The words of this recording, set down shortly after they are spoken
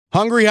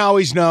Hungry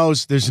Howie's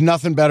knows there's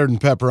nothing better than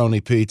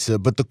pepperoni pizza,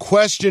 but the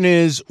question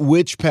is,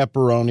 which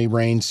pepperoni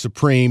reigns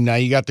supreme? Now,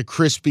 you got the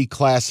crispy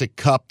classic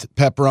cupped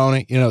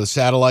pepperoni, the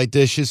satellite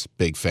dishes,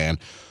 big fan.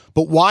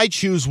 But why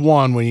choose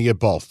one when you get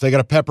both? They got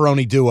a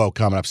pepperoni duo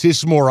coming up. See, this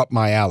is more up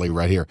my alley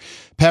right here.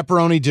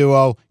 Pepperoni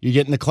duo, you're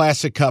getting the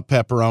classic cup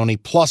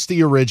pepperoni, plus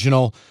the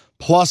original,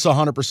 plus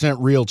 100%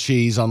 real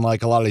cheese,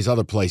 unlike a lot of these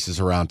other places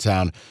around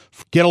town.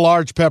 Get a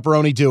large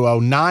pepperoni duo,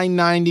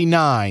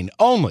 $9.99,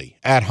 only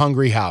at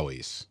Hungry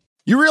Howie's.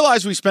 You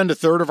realize we spend a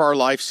third of our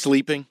life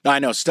sleeping? I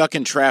know, stuck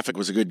in traffic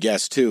was a good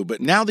guess too, but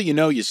now that you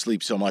know you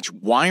sleep so much,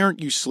 why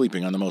aren't you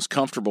sleeping on the most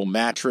comfortable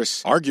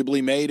mattress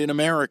arguably made in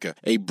America?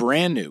 A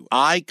brand new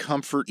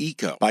iComfort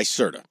Eco by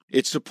Serta.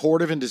 It's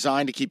supportive and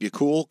designed to keep you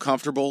cool,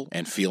 comfortable,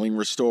 and feeling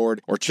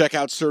restored. Or check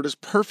out Serta's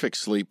Perfect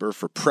Sleeper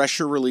for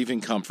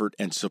pressure-relieving comfort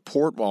and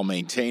support while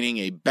maintaining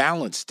a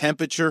balanced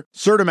temperature.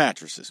 Serta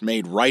mattresses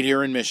made right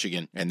here in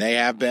Michigan, and they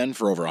have been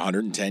for over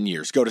 110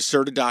 years. Go to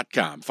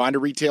Serta.com. Find a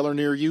retailer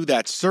near you.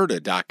 That's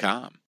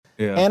Serta.com.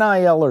 Yeah.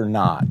 NIL or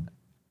not,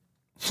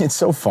 it's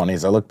so funny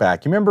as I look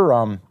back. You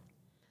remember,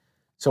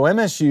 so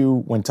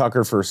MSU, when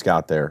Tucker first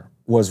got there,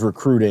 was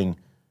recruiting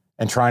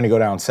and trying to go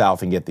down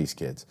south and get these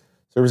kids.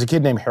 So there was a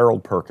kid named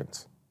Harold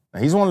Perkins.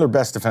 Now, he's one of their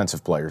best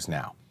defensive players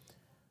now.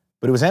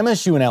 But it was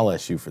MSU and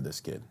LSU for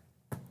this kid.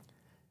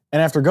 And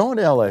after going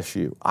to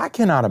LSU, I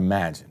cannot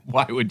imagine.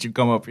 Why would you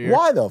come up here?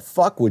 Why the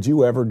fuck would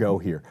you ever go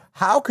here?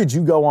 How could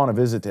you go on a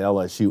visit to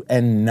LSU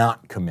and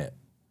not commit?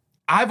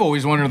 I've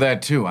always wondered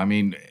that too. I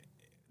mean,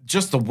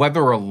 just the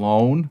weather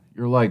alone,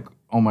 you're like,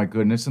 oh my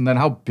goodness. And then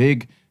how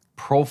big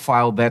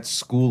profile that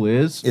school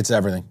is. It's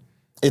everything.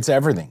 It's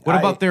everything. What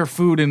about their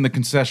food in the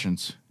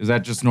concessions? Is that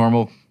just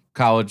normal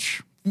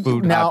college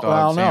food, hot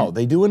dogs? No.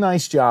 They do a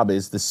nice job.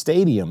 Is the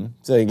stadium,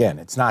 so again,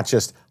 it's not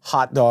just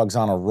hot dogs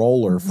on a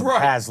roller from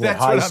Hazlitt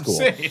High School. That's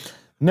what I'm saying.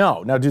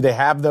 No. Now, do they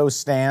have those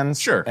stands?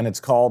 Sure. And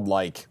it's called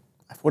what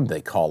did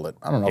they call it?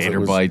 I don't know if it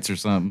was. Gator bites or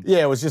something.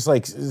 Yeah, it was just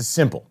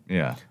simple.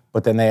 Yeah.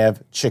 But then they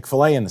have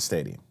Chick-fil-A in the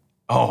stadium.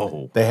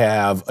 Oh. They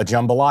have a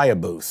jambalaya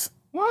booth.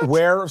 What?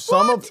 Where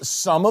some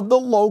of the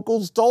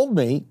locals told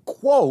me,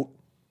 quote,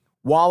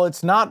 while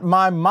it's not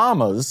my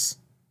mama's,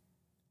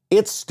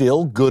 it's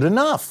still good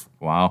enough.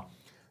 Wow.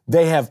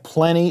 They have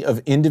plenty of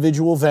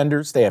individual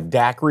vendors. They have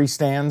daiquiri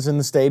stands in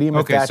the stadium.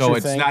 Okay, if that's so your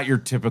it's thing. not your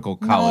typical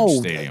college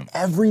stadium.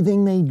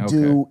 Everything they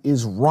do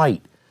is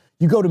right.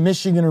 You go to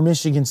Michigan or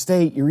Michigan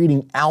State, you're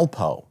eating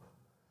Alpo.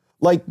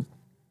 The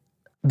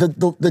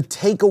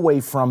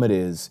takeaway from it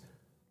is,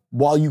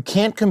 while you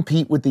can't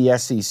compete with the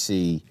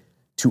SEC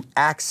to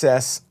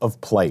access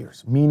of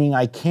players, meaning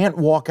I can't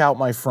walk out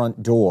my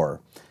front door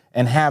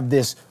and have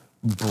this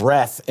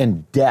breadth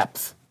and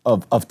depth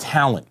of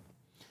talent.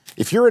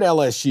 If you're at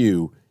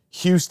LSU,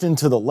 Houston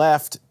to the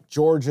left,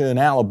 Georgia and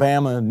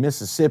Alabama and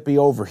Mississippi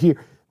over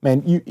here,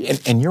 man,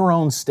 in your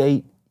own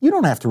state, you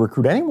don't have to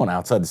recruit anyone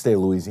outside the state of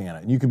Louisiana,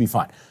 and you can be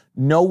fine.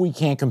 No, we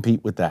can't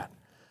compete with that.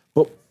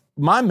 But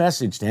my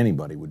message to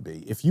anybody would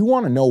be, if you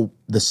want to know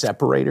the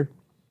separator,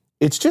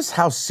 it's just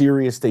how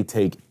serious they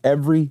take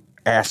every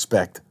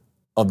aspect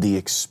of the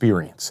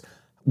experience.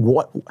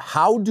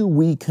 How do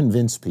we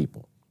convince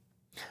people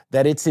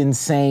that it's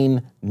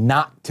insane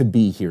not to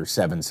be here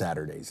 7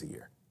 Saturdays a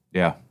year?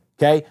 Yeah.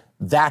 Okay?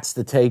 That's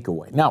the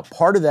takeaway. Now,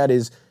 part of that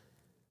is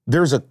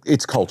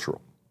it's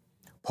cultural.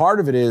 Part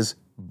of it is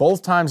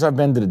both times I've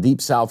been to the Deep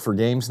South for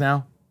games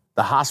now,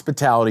 the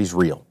hospitality's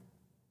real.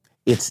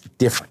 It's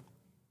different.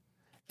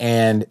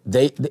 And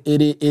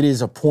it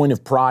is a point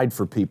of pride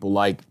for people.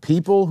 Like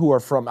people who are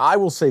from, I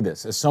will say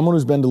this, as someone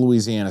who's been to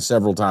Louisiana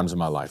several times in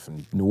my life,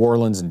 in New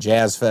Orleans and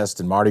Jazz Fest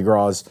and Mardi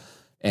Gras,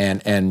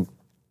 and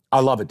I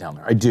love it down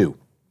there. I do.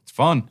 It's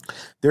fun.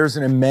 There's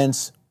an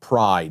immense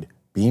pride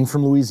being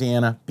from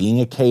Louisiana,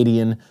 being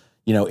Acadian.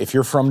 If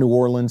you're from New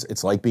Orleans,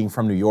 it's like being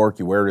from New York.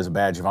 You wear it as a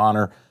badge of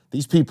honor.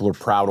 These people are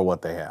proud of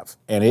what they have.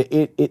 And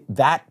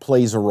that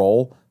plays a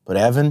role. But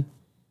Evan,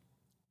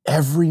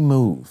 every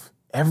move,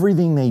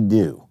 everything they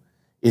do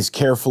is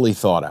carefully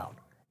thought out.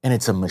 And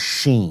it's a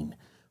machine,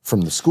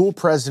 from the school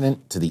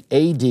president to the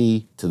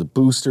AD to the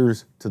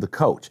boosters to the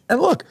coach.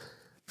 And look,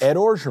 Ed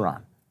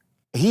Orgeron,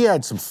 he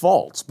had some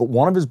faults, but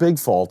one of his big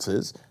faults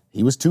is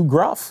he was too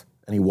gruff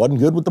and he wasn't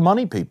good with the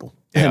money people.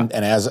 Yeah.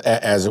 And as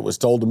it was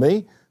told to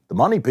me, the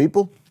money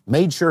people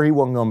made sure he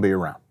wasn't going to be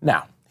around.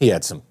 Now, he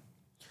had some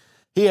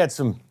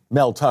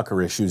Mel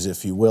Tucker issues,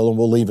 if you will, and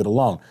we'll leave it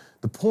alone.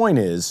 The point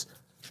is,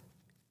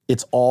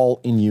 it's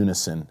all in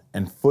unison.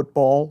 And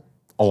football,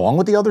 along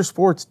with the other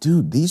sports,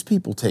 dude, these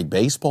people take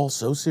baseball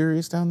so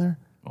serious down there.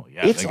 Oh,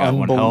 yeah, they got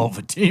one hell of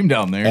a team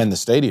down there. And the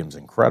stadium's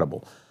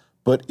incredible.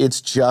 But it's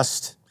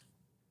just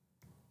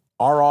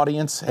our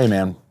audience. Hey,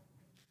 man,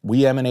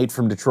 we emanate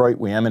from Detroit.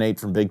 We emanate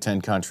from Big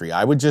Ten country.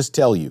 I would just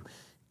tell you,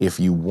 if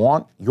you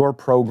want your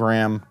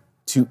program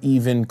to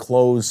even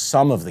close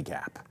some of the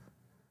gap,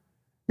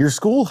 your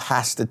school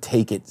has to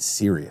take it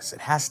serious.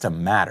 It has to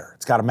matter.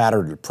 It's got to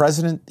matter to the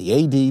president,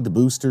 the AD, the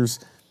boosters,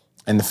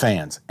 and the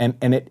fans.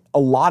 And a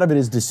lot of it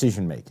is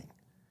decision-making.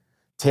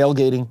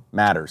 Tailgating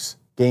matters.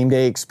 Game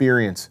day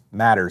experience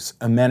matters.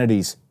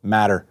 Amenities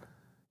matter.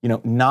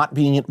 Not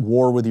being at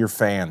war with your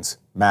fans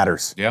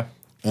matters. Yeah.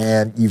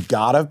 And you've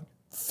got to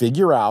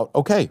figure out,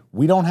 okay,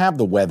 we don't have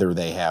the weather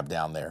they have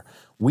down there.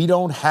 We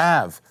don't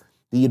have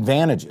the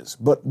advantages.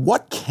 But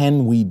what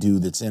can we do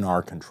that's in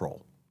our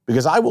control?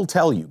 Because I will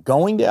tell you,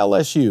 going to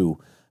LSU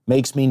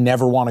makes me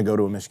never want to go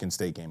to a Michigan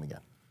State game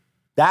again.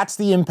 That's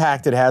the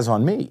impact it has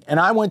on me. And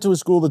I went to a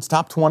school that's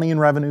top 20 in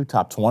revenue,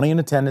 top 20 in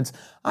attendance.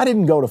 I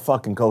didn't go to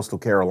fucking Coastal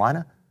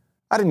Carolina.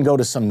 I didn't go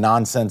to some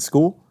nonsense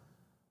school.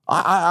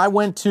 I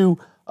went to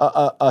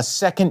a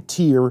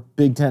second-tier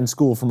Big Ten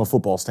school from a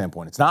football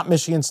standpoint. It's not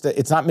Michigan State.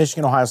 It's not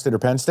Michigan, Ohio State, or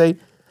Penn State.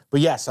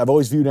 But yes, I've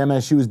always viewed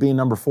MSU as being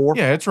number 4.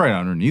 Yeah, it's right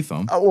underneath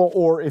them.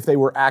 Or if they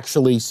were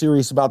actually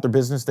serious about their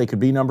business, they could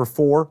be number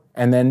 4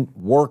 and then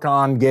work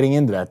on getting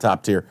into that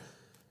top tier.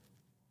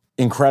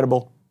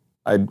 Incredible.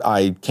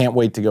 I can't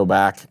wait to go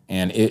back,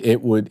 and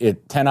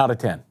it 10 out of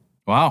 10.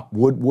 Wow.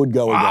 Would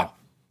go again.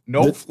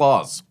 No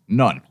flaws.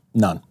 None.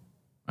 None.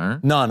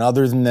 Right. None,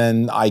 other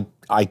than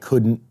I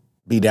couldn't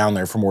be down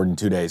there for more than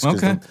 2 days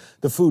because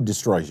the food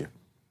destroys you.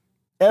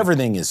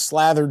 Everything is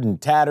slathered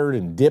and tattered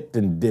and dipped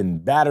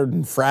and battered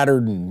and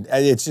frattered, and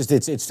it's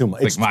too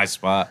much. Like my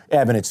spot.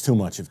 Evan, it's too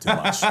much of too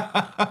much.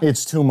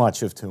 It's too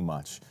much of too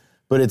much.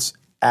 But it's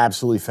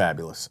absolutely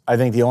fabulous. I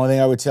think the only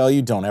thing I would tell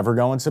you, don't ever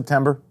go in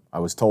September. I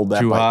was told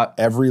that by hot.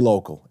 Every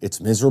local.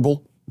 It's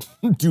miserable.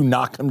 Do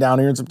not come down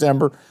here in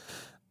September.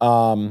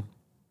 But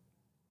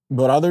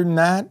other than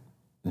that,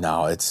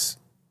 no, it's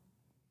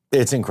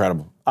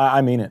incredible.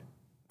 I mean it.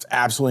 It's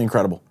absolutely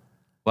incredible.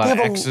 A lot of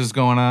X's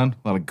going on.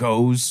 A lot of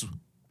goes.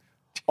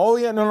 Oh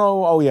yeah,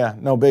 no. Oh yeah,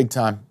 no, big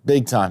time.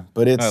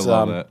 But it's I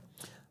love that.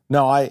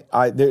 No,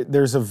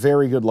 there's a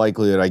very good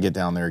likelihood I get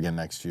down there again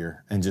next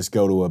year and just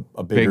go to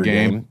a bigger Big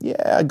game.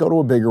 Yeah, go to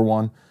a bigger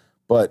one,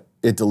 but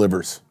it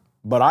delivers.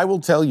 But I will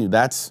tell you,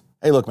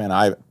 hey, look,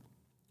 man,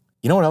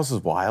 you know what else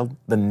is wild?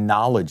 The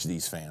knowledge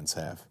these fans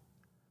have.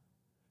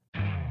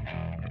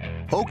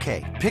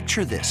 Okay,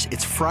 picture this.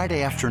 It's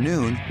Friday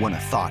afternoon when a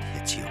thought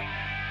hits you.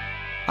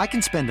 I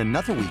can spend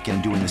another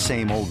weekend doing the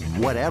same old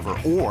whatever,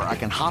 or I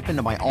can hop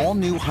into my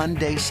all-new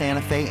Hyundai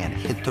Santa Fe and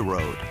hit the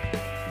road.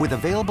 With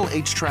available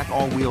H-Track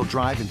all-wheel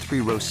drive and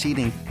 3-row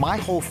seating, my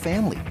whole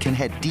family can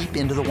head deep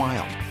into the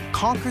wild.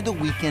 Conquer the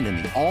weekend in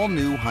the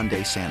all-new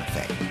Hyundai Santa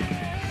Fe.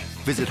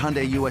 Visit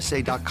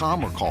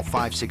HyundaiUSA.com or call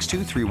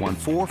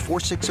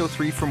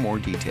 562-314-4603 for more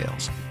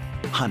details.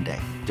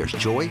 Hyundai, there's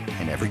joy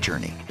in every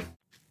journey.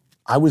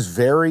 I was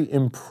very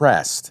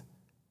impressed.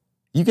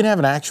 You can have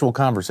an actual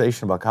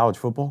conversation about college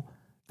football.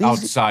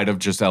 Outside of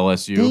just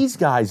LSU. These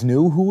guys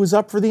knew who was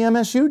up for the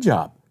MSU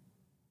job.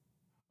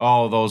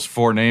 Oh, those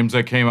 4 names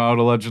that came out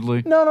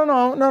allegedly?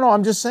 No.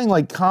 I'm just saying,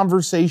 like,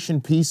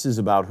 conversation pieces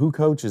about who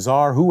coaches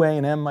are, who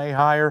A&M may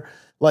hire.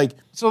 Like,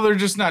 so they're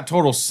just not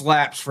total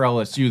slaps for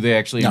LSU. They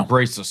actually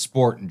embrace the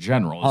sport in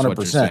general, is what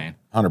you're saying.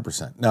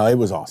 100%. No, it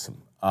was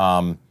awesome.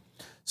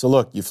 So,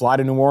 look, you fly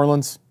to New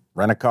Orleans,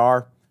 rent a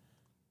car.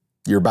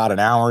 You're about an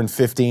hour and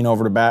 15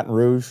 over to Baton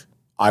Rouge.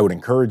 I would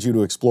encourage you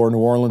to explore New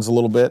Orleans a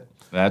little bit.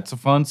 That's a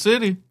fun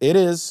city. It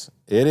is.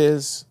 Get you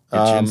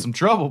in some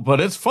trouble,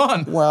 but it's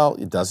fun. Well,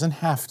 it doesn't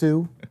have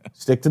to.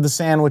 Stick to the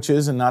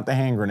sandwiches and not the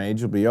hand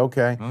grenades. You'll be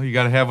okay. Well, you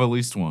got to have at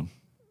least one.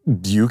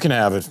 You can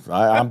have it.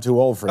 I'm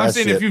too old for that I'm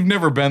saying shit. if you've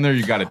never been there,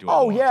 you got to do it.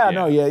 Oh, yeah.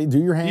 Do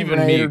your hand Even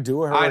grenade me, or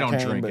do a hurricane. I don't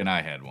drink, and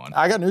I had one.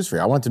 I got news for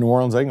you. I went to New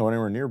Orleans. I didn't go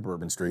anywhere near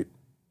Bourbon Street.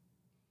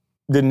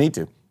 Didn't need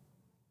to.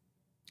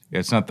 Yeah,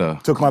 it's not the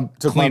Took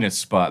cleanest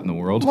spot in the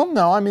world. Well,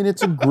 no, I mean,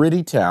 it's a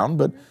gritty town,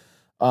 but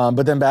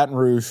then Baton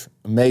Rouge,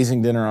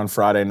 amazing dinner on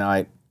Friday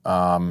night,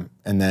 and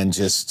then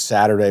just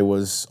Saturday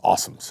was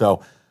awesome.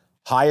 So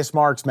highest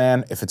marks,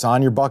 man. If it's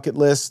on your bucket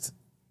list,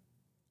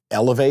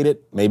 elevate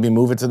it, maybe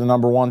move it to the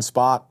number 1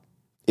 spot.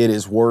 It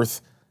is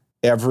worth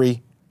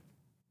every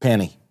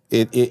penny.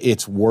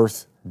 It's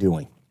worth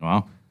doing.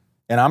 Wow.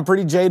 And I'm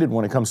pretty jaded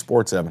when it comes to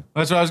sports, Evan.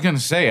 That's what I was going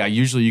to say.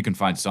 Usually you can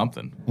find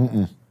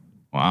something.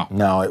 Wow.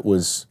 No, it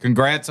was...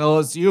 Congrats,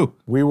 LSU.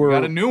 We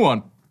got a new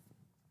one.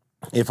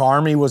 If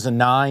Army was a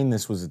 9,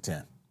 this was a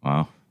 10.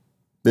 Wow.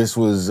 This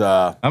was...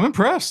 I'm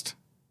impressed.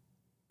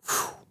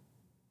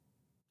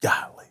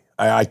 Golly.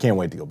 I can't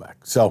wait to go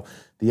back. So,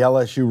 the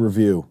LSU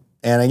review.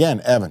 And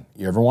again, Evan,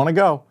 you ever want to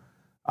go,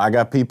 I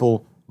got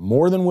people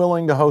more than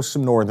willing to host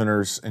some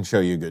Northerners and show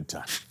you a good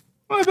time.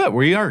 Well, I bet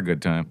we are a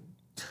good time.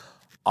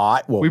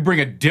 We bring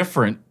a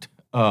different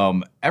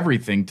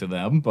everything to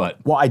them, but...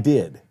 Well, I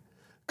did.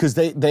 Because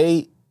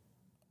they